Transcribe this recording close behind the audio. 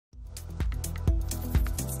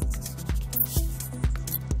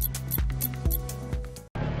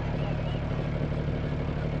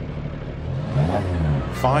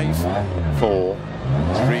5, 4,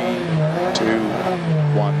 3, 2,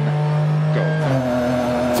 1, go.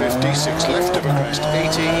 56 left of a crest,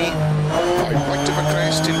 80, 5 right of a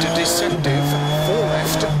crest into deceptive, 4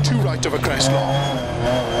 left, 2 right of a crest long.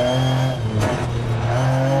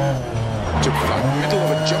 To flat middle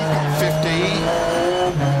of a jump on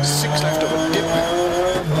 50, 6 left of a dip,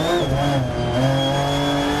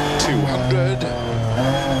 200,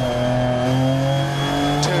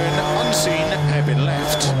 turn unseen, hairpin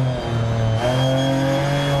left,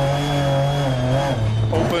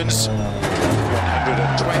 opens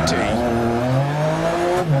 120,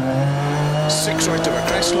 6 right of a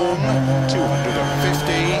crest long,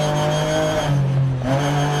 250,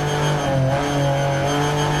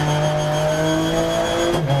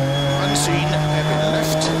 unseen, hairpin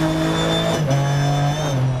left,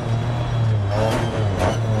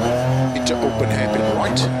 into open hairpin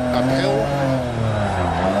right, uphill,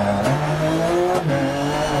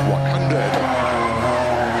 100,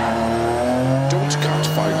 don't cut,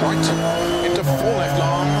 5 right, into 4 left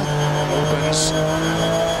long, opens,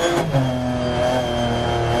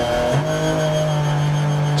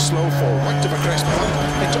 slow 4 right of a crest bump,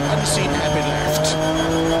 into unseen hairpin left,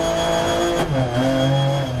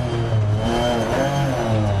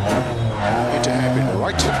 into hairpin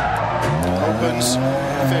right, opens,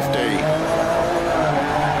 50,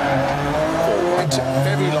 4 right,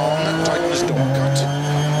 very long, tightens, don't cut,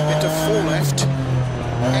 into 4 left,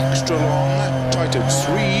 extra long, tightens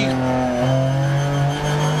 3,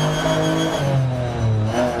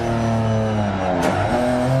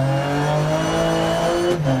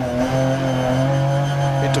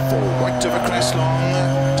 into 4 right of a crest long,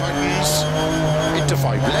 tightens, into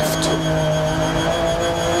 5 left,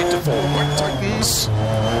 into 4 right, tightens,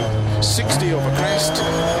 60 over crest,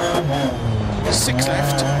 6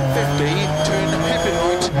 left, 50, turn hairpin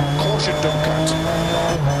right, caution, don't cut,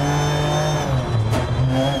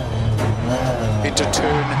 into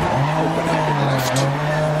turn, open hairpin left,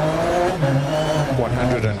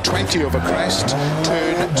 120 over crest,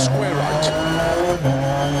 turn square right,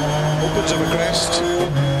 opens over crest,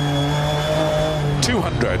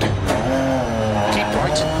 200, keep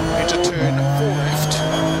right, into turn 4 left,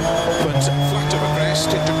 opens flat over crest,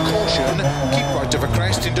 into caution, keep right over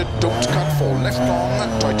crest, into don't cut 4 left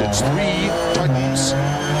long, tightens 3, tightens,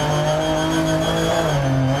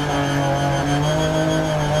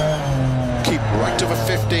 keep right over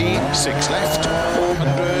 50, 6 left,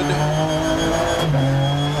 100,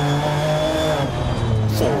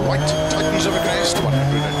 4 right, tightens over crest,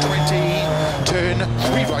 120, turn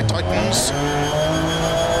 3 right, tightens,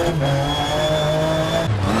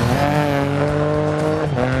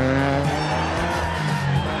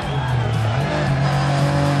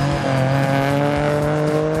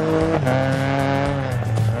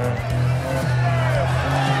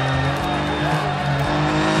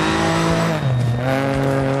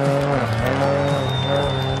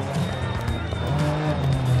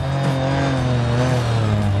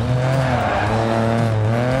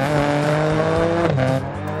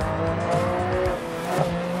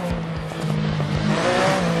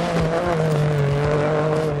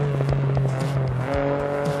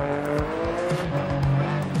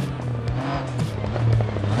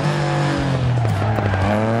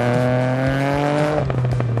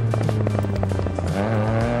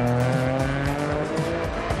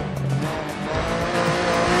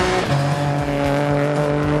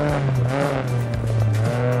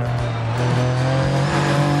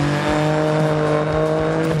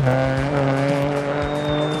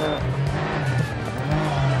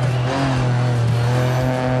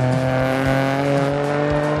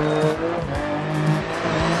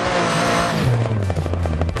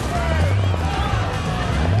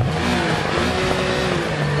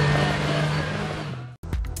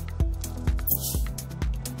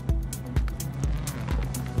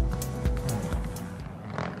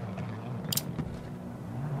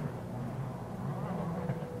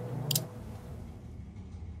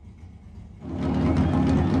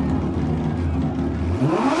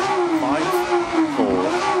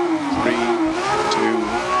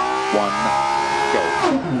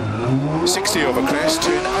 over crest,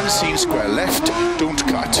 turn unseen square left, don't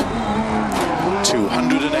cut,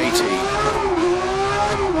 280,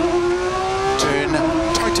 turn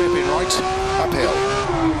tight hairpin right, uphill,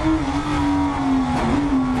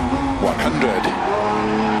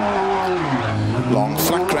 100, long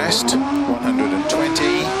flat crest,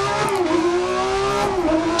 120,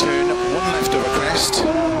 turn 1 left over crest,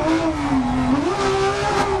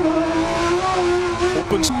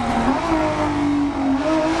 opens,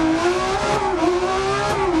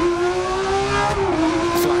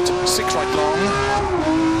 flat 6 right long,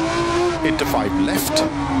 into 5 left,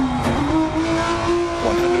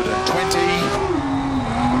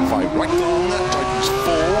 120, 5 right long, tightens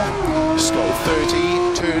 4, slow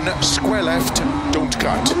 30, turn square left, don't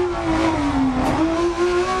cut,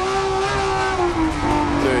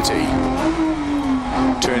 30,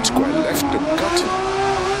 turn square left, don't cut,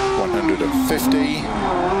 150,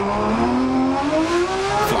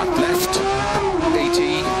 flat left,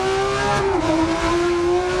 80,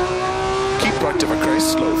 keep right of a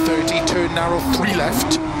crest, slow 30, turn narrow 3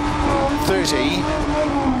 left, 30,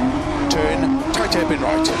 turn tight hairpin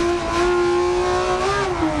right,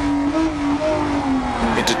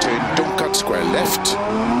 into turn don't cut square left,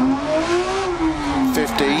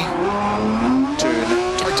 50, turn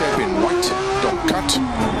tight hairpin right, don't cut,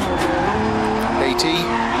 80,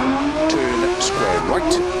 turn square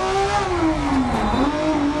right,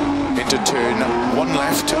 into turn 1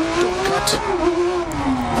 left, don't cut,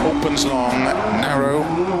 opens long, narrow,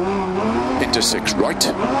 into 6 right,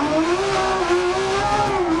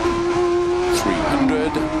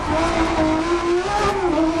 300,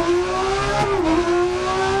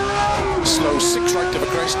 slow 6 right of a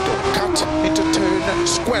crest, don't cut, into turn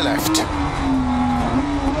square left,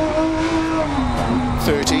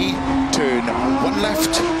 30, turn 1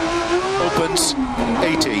 left, opens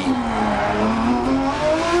 80,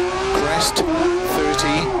 crest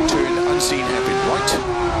 30, turn unseen hairpin right,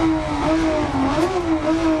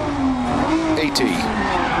 80,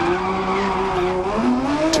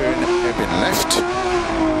 turn hairpin left,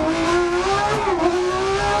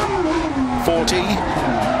 40,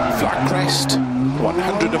 flat crest,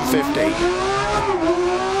 150,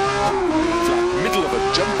 flat middle of a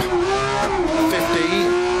jump, 50,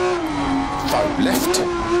 5 left,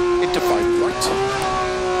 into 5 right,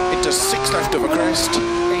 into 6 left of a crest,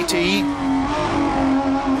 80,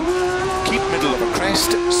 keep middle of a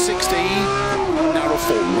crest, 60, narrow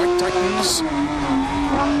 4 right tightens,